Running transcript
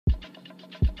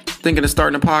Thinking of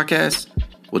starting a podcast?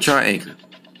 Well, try Anchor.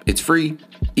 It's free,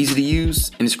 easy to use,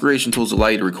 and its creation tools allow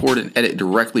you to record and edit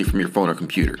directly from your phone or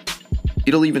computer.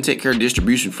 It'll even take care of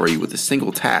distribution for you with a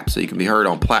single tap so you can be heard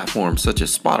on platforms such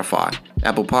as Spotify,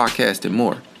 Apple Podcasts, and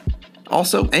more.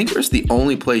 Also, Anchor is the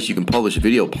only place you can publish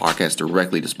video podcasts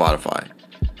directly to Spotify.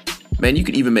 Man, you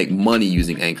can even make money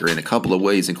using Anchor in a couple of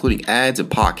ways, including ads and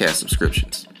podcast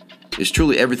subscriptions. It's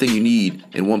truly everything you need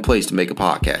in one place to make a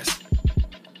podcast.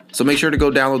 So make sure to go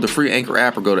download the free Anchor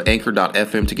app or go to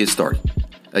anchor.fm to get started.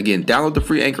 Again, download the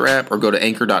free Anchor app or go to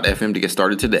anchor.fm to get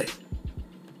started today.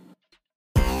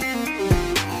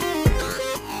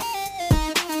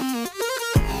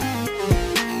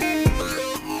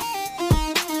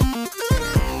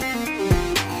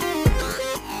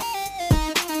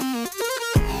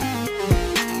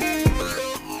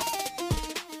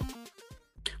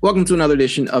 Welcome to another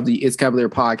edition of the It's Cavalier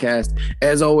podcast.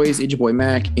 As always, it's your boy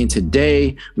Mac, and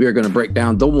today we are going to break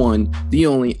down the one, the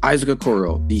only Isaac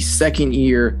Okoro, the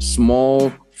second-year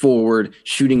small forward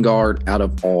shooting guard out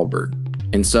of Auburn.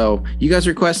 And so you guys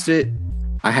requested it.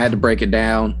 I had to break it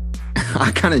down.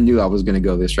 I kind of knew I was going to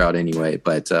go this route anyway,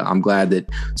 but I'm glad that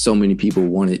so many people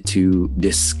wanted to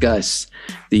discuss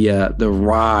the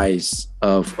rise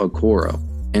of Okoro.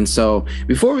 And so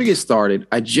before we get started,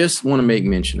 I just want to make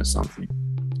mention of something.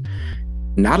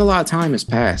 Not a lot of time has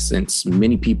passed since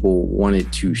many people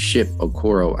wanted to ship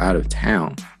Okoro out of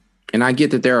town. And I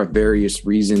get that there are various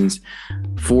reasons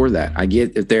for that. I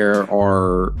get that there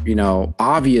are,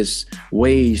 obvious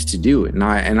ways to do it.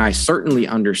 And I certainly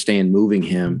understand moving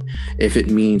him if it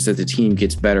means that the team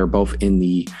gets better both in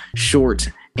the short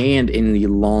and in the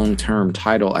long-term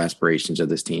title aspirations of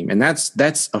this team. And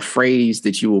that's a phrase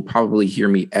that you will probably hear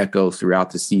me echo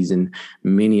throughout the season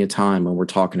many a time when we're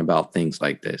talking about things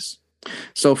like this.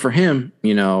 So for him,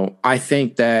 I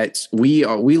think that we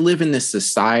live in this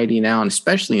society now, and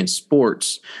especially in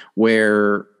sports,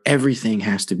 where everything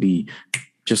has to be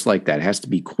just like that. It has to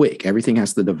be quick. Everything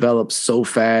has to develop so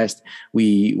fast.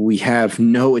 We have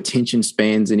no attention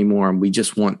spans anymore, and we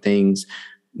just want things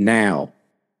now,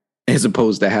 as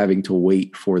opposed to having to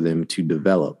wait for them to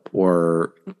develop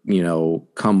or,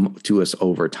 come to us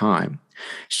over time.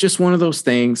 It's just one of those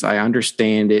things. I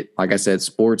understand it. Like I said,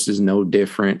 sports is no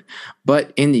different.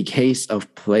 But in the case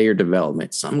of player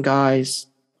development, some guys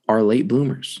are late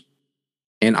bloomers.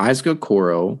 And Isaac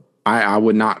Okoro, I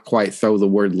would not quite throw the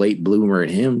word late bloomer at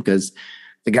him because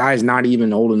the guy's not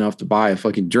even old enough to buy a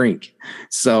fucking drink.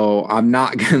 So I'm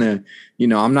not gonna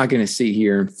sit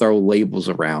here and throw labels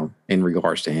around in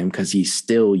regards to him because he's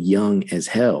still young as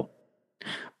hell.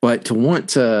 But to want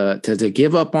to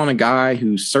give up on a guy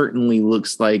who certainly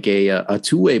looks like a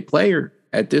two-way player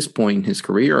at this point in his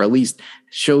career, or at least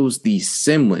shows the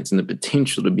semblance and the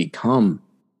potential to become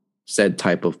said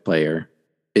type of player,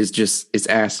 it's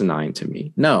asinine to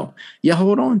me. No, you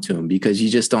hold on to him because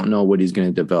you just don't know what he's going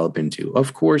to develop into.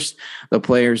 Of course, the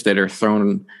players that are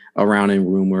thrown around in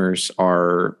rumors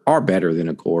are better than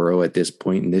Okoro at this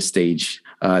point in this stage,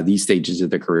 these stages of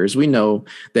their careers. We know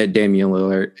that Damian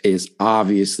Lillard is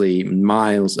obviously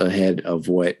miles ahead of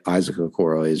what Isaac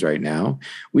Okoro is right now.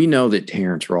 We know that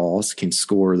Terrence Ross can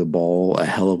score the ball a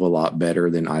hell of a lot better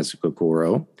than Isaac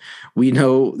Okoro. We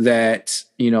know that,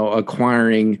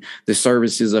 acquiring the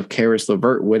services of Caris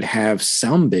LeVert would have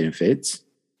some benefits,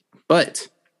 but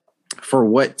for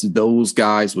what those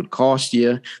guys would cost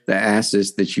you, the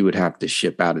assets that you would have to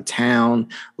ship out of town,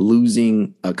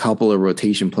 losing a couple of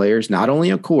rotation players, not only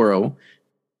Okoro,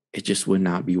 it just would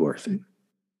not be worth it.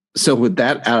 So with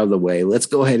that out of the way, let's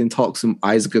go ahead and talk some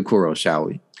Isaac Okoro, shall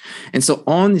we? And so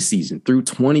on the season, through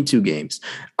 22 games,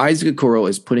 Isaac Okoro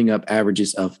is putting up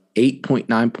averages of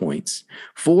 8.9 points,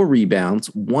 4 rebounds,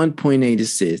 1.8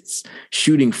 assists,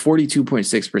 shooting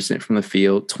 42.6% from the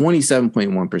field,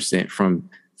 27.1% from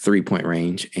three-point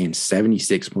range, and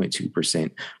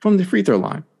 76.2% from the free throw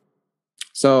line.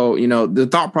 So, the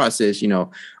thought process,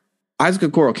 Isaac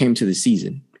Okoro came to the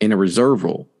season in a reserve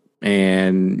role.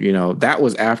 And, that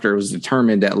was after it was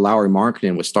determined that Lauri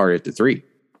Markkanen would start at the 3.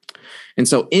 And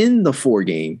so in the 4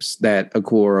 games that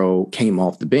Okoro came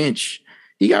off the bench,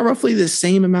 he got roughly the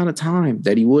same amount of time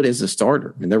that he would as a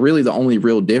starter. And the only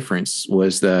real difference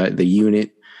was the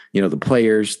unit, the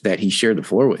players that he shared the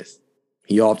floor with.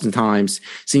 He oftentimes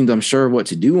seemed unsure of what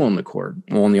to do on the court,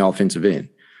 on the offensive end.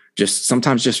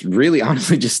 Sometimes really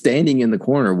honestly just standing in the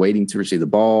corner waiting to receive the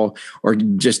ball, or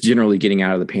just generally getting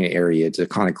out of the paint area to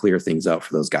kind of clear things up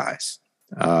for those guys.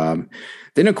 Then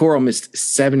Okoro missed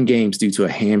 7 games due to a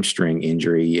hamstring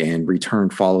injury and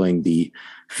returned following the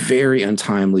very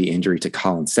untimely injury to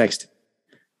Colin Sexton.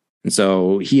 And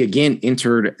so he again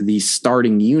entered the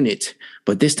starting unit,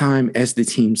 but this time as the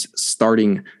team's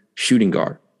starting shooting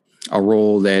guard, a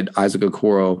role that Isaac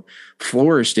Okoro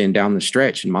flourished in down the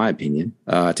stretch, in my opinion,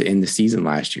 to end the season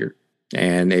last year.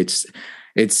 And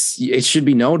it should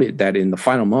be noted that in the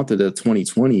final month of the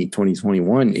 2020-2021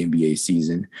 NBA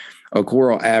season,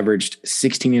 Okoro averaged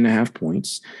 16 and a half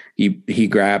points. He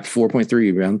grabbed 4.3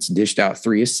 rebounds, dished out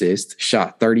 3 assists,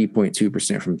 shot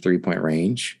 30.2% from 3-point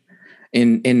range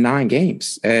in 9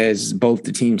 games as both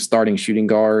the team's starting shooting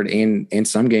guard and in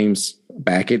some games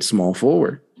back at small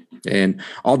forward. And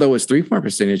although his 3-point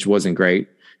percentage wasn't great,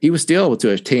 he was still able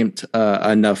to attempt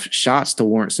enough shots to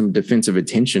warrant some defensive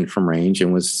attention from range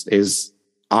and is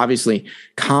obviously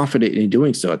confident in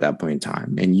doing so at that point in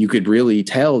time. And you could really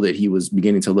tell that he was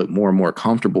beginning to look more and more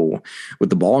comfortable with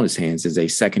the ball in his hands as a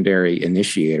secondary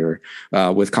initiator,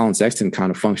 with Colin Sexton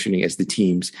kind of functioning as the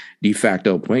team's de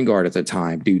facto point guard at the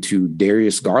time due to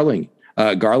Darius Garland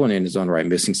in his own right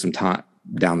missing some time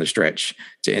down the stretch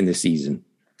to end the season.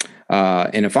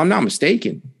 And if I'm not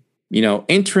mistaken,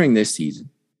 entering this season,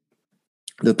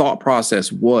 the thought process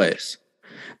was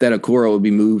that Okoro would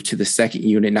be moved to the second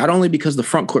unit, not only because the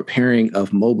front court pairing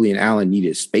of Mobley and Allen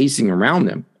needed spacing around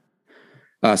them,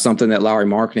 something that Lauri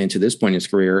Markkanen to this point in his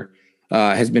career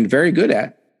has been very good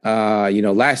at.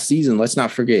 Last season, let's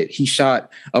not forget, he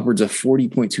shot upwards of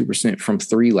 40.2% from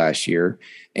 3 last year.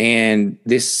 And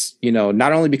this,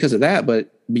 not only because of that,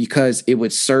 but because it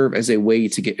would serve as a way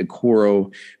to get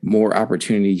Okoro more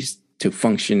opportunities to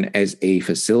function as a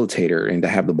facilitator and to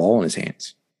have the ball in his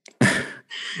hands.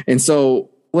 And so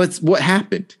what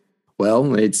happened?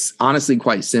 Well, it's honestly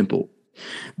quite simple.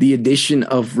 The addition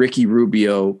of Ricky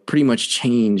Rubio pretty much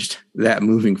changed that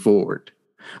moving forward.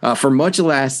 For much of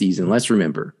last season, let's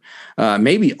remember,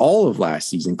 maybe all of last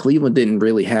season, Cleveland didn't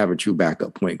really have a true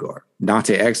backup point guard.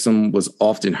 Dante Exum was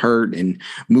often hurt and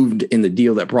moved in the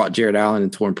deal that brought Jared Allen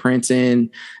and Taurean Prince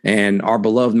in. And our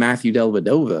beloved Matthew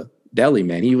Deli,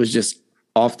 man, he was just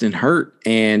often hurt.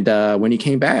 And when he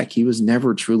came back, he was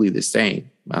never truly the same.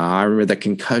 I remember that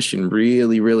concussion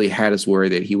really, really had us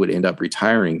worried that he would end up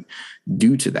retiring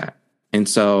due to that. And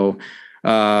so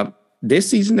this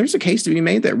season, there's a case to be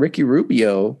made that Ricky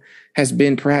Rubio has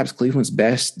been perhaps Cleveland's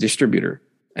best distributor.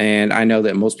 And I know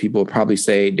that most people would probably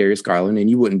say Darius Garland, and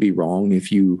you wouldn't be wrong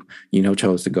if you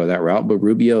chose to go that route. But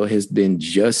Rubio has been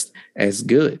just as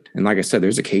good. And like I said,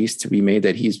 there's a case to be made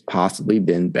that he's possibly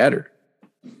been better.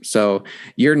 So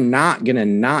you're not going to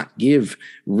not give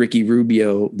Ricky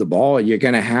Rubio the ball. You're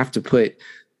going to have to put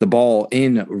the ball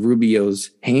in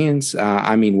Rubio's hands.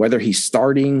 Whether he's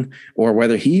starting or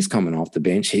whether he's coming off the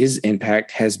bench, his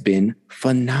impact has been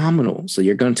phenomenal. So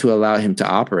you're going to allow him to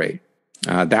operate.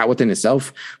 That within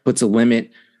itself puts a limit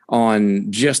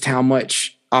on just how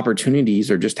much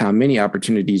opportunities, or just how many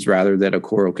opportunities rather, that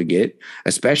Okoro could get,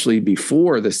 especially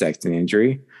before the Sexton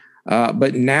injury.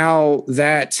 But now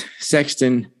that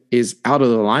Sexton is out of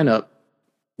the lineup,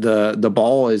 the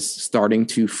ball is starting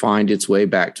to find its way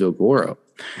back to Okoro.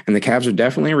 And the Cavs are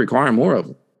definitely requiring more of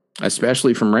him,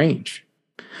 especially from range.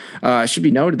 It should be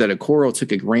noted that Okoro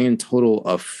took a grand total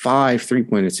of 5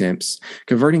 3-point attempts,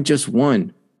 converting just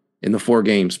 1 in the 4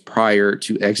 games prior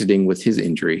to exiting with his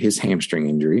injury, his hamstring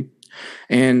injury.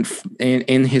 And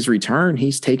in his return,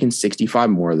 he's taken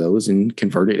 65 more of those and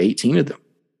converted 18 of them.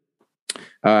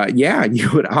 You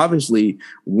would obviously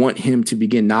want him to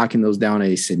begin knocking those down at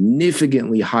a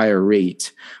significantly higher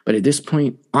rate. But at this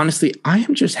point, honestly, I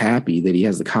am just happy that he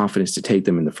has the confidence to take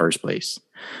them in the first place.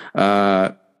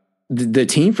 The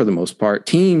team, for the most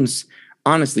part,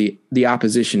 honestly, the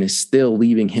opposition is still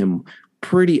leaving him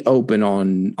pretty open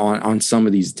on some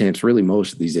of these attempts, really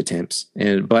most of these attempts.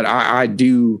 But I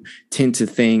do tend to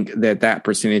think that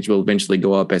percentage will eventually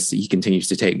go up as he continues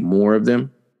to take more of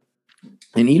them.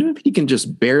 And even if he can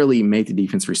just barely make the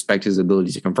defense respect his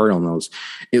ability to convert on those,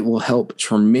 it will help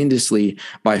tremendously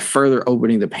by further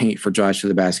opening the paint for drives to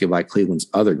the basket like Cleveland's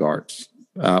other guards.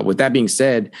 With that being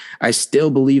said, I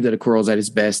still believe that Okoro's at his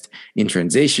best in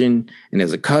transition and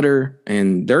as a cutter.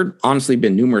 And there have honestly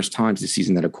been numerous times this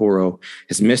season that Okoro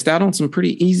has missed out on some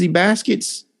pretty easy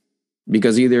baskets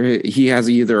because either he has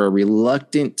a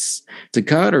reluctance to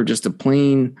cut or just a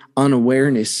plain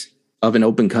unawareness of an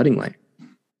open cutting lane.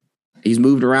 He's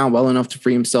moved around well enough to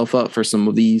free himself up for some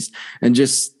of these. And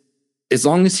just as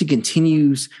long as he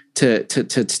continues to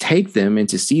take them and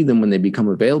to see them when they become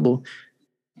available,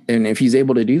 and if he's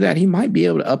able to do that, he might be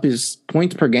able to up his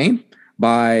points per game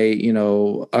by,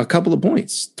 a couple of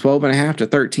points, 12.5 to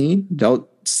 13. Don't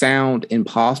sound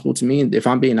impossible to me. And if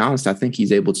I'm being honest, I think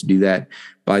he's able to do that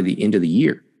by the end of the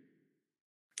year.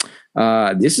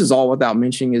 This is all without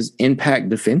mentioning his impact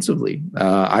defensively.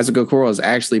 Isaac Okoro has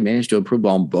actually managed to improve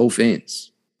on both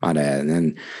ends. My dad.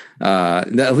 And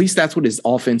at least that's what his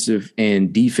offensive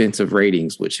and defensive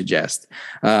ratings would suggest.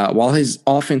 While his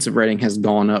offensive rating has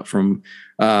gone up from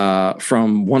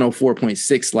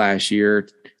 104.6 last year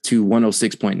to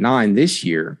 106.9 this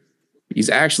year, he's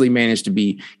actually managed to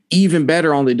be even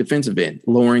better on the defensive end,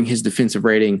 lowering his defensive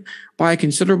rating by a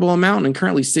considerable amount and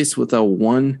currently sits with a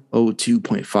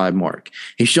 102.5 mark.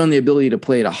 He's shown the ability to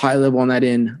play at a high level on that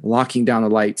end, locking down the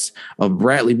likes of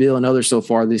Bradley Beal and others so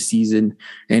far this season.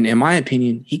 And in my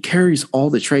opinion, he carries all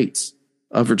the traits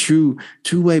of a true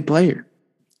two-way player.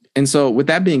 And so with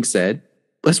that being said,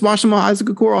 let's watch some Isaac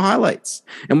Okoro highlights.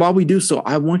 And while we do so,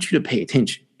 I want you to pay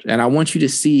attention. And I want you to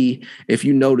see if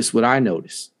you notice what I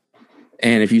notice.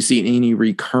 And if you see any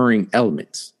recurring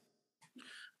elements.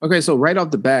 Okay, so right off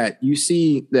the bat, you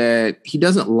see that he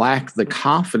doesn't lack the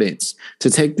confidence to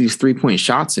take these three-point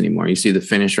shots anymore. You see the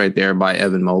finish right there by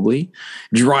Evan Mobley.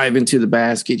 Drive into the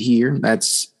basket here.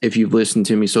 That's, if you've listened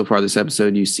to me so far this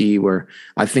episode, you see where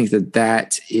I think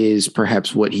that is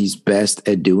perhaps what he's best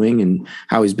at doing and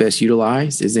how he's best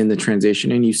utilized is in the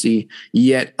transition. And you see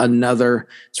yet another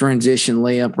transition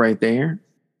layup right there.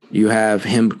 You have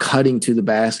him cutting to the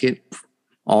basket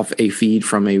off a feed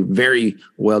from a very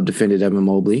well-defended Evan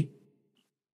Mobley.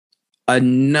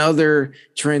 Another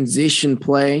transition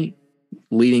play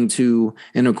leading to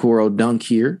an Okoro dunk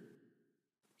here.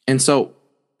 And so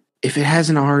if it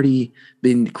hasn't already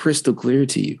been crystal clear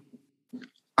to you,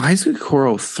 Isaac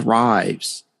Okoro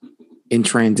thrives in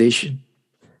transition.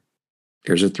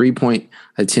 There's a three-point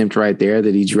attempt right there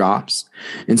that he drops.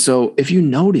 And so if you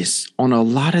notice on a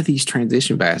lot of these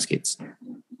transition baskets,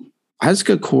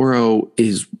 Isaac Okoro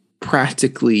is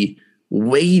practically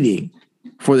waiting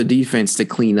for the defense to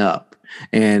clean up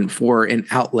and for an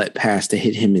outlet pass to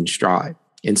hit him in stride.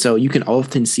 And so you can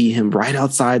often see him right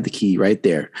outside the key, right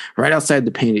there, right outside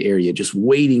the painted area, just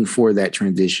waiting for that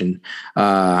transition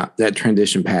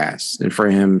pass and for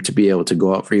him to be able to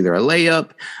go up for either a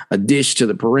layup, a dish to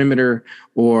the perimeter,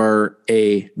 or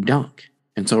a dunk.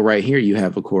 And so right here you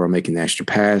have Okoro making the extra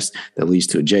pass that leads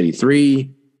to a jetty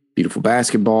three. Beautiful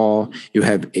basketball. You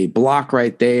have a block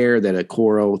right there that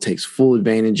Okoro takes full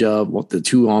advantage of, the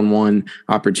 2-on-1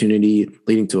 opportunity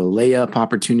leading to a layup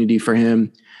opportunity for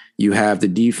him. You have the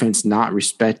defense not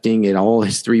respecting at all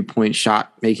his three-point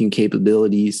shot making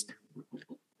capabilities.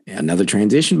 Another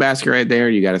transition basket right there.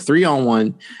 You got a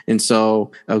 3-on-1. And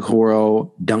so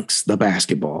Okoro dunks the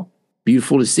basketball.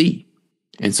 Beautiful to see.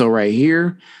 And so right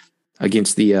here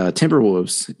against the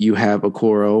Timberwolves, you have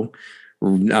Okoro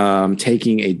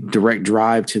taking a direct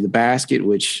drive to the basket,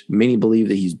 which many believe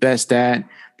that he's best at.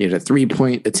 You have a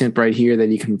 3-point attempt right here that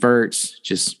he converts.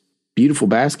 Just beautiful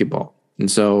basketball. And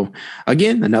so,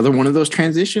 again, another one of those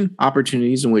transition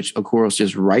opportunities in which Okoro's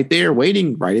just right there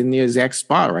waiting, right in the exact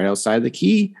spot, right outside the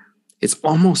key. It's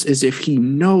almost as if he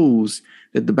knows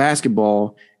that the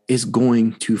basketball is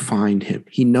going to find him.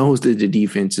 He knows that the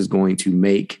defense is going to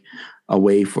make a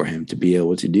way for him to be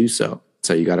able to do so.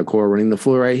 So you got Okoro running the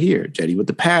floor right here. Jetty with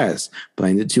the pass,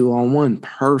 playing the 2-on-1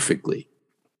 perfectly.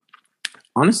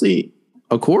 Honestly,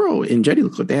 Okoro and Jetty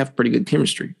look like they have pretty good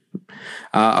chemistry.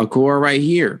 Okoro right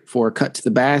here for a cut to the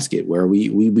basket, where we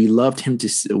love to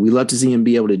see him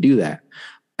be able to do that.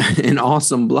 An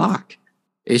awesome block.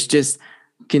 It's just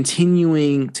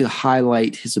continuing to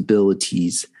highlight his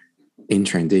abilities in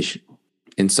transition.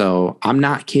 And so I'm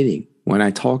not kidding when I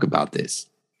talk about this.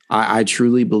 I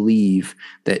truly believe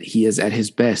that he is at his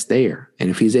best there. And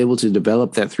if he's able to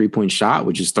develop that three-point shot,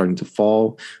 which is starting to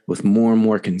fall with more and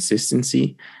more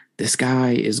consistency, this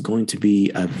guy is going to be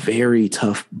a very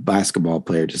tough basketball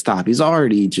player to stop. He's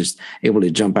already just able to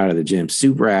jump out of the gym,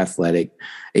 super athletic,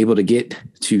 able to get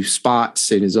to spots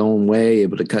in his own way,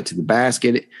 able to cut to the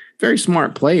basket. Very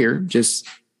smart player, just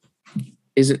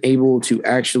isn't able to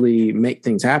actually make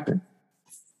things happen.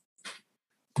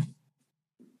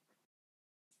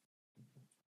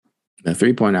 The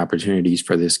three-point opportunities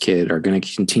for this kid are going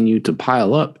to continue to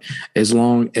pile up as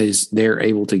long as they're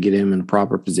able to get him in a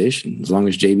proper position. As long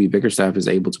as JB Bickerstaff is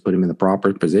able to put him in the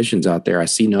proper positions out there, I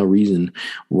see no reason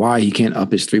why he can't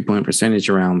up his three-point percentage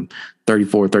around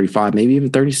 34, 35, maybe even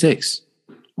 36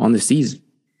 on the season.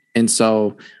 And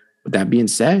so with that being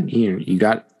said, you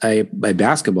got a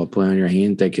basketball player on your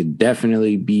hand that could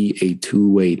definitely be a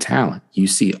two-way talent. You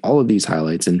see all of these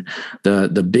highlights, and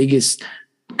the biggest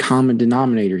common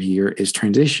denominator here is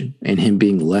transition and him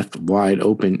being left wide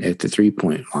open at the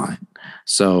three-point line.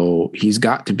 So he's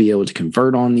got to be able to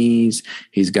convert on these.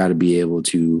 He's got to be able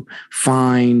to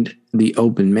find the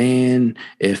open man.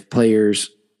 If players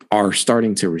are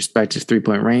starting to respect his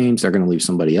three-point range, they're going to leave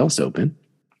somebody else open.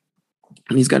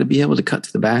 And he's got to be able to cut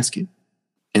to the basket.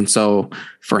 And so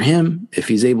for him, if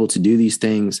he's able to do these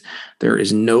things, there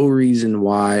is no reason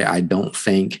why I don't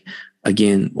think,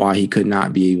 again, why he could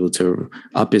not be able to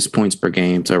up his points per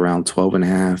game to around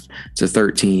 12.5 to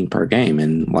 13 per game.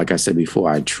 And like I said before,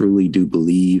 I truly do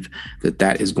believe that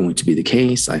that is going to be the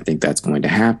case. I think that's going to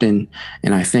happen.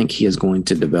 And I think he is going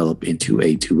to develop into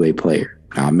a two-way player.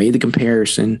 Now, I made the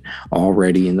comparison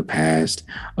already in the past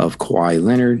of Kawhi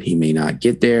Leonard. He may not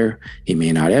get there. He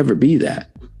may not ever be that.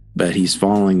 But he's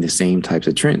following the same types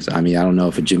of trends. I mean, I don't know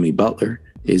if a Jimmy Butler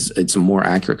it's a more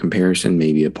accurate comparison,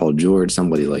 maybe a Paul George,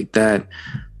 somebody like that.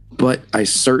 But I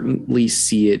certainly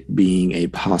see it being a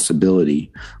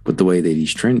possibility with the way that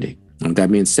he's trending. With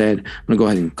that being said, I'm going to go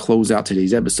ahead and close out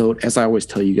today's episode. As I always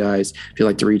tell you guys, if you'd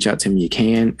like to reach out to me, you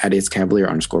can at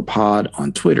itscavalier_pod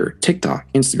on Twitter, TikTok,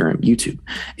 Instagram, YouTube.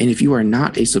 And if you are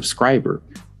not a subscriber,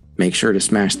 make sure to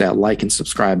smash that like and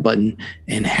subscribe button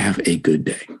and have a good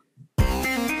day.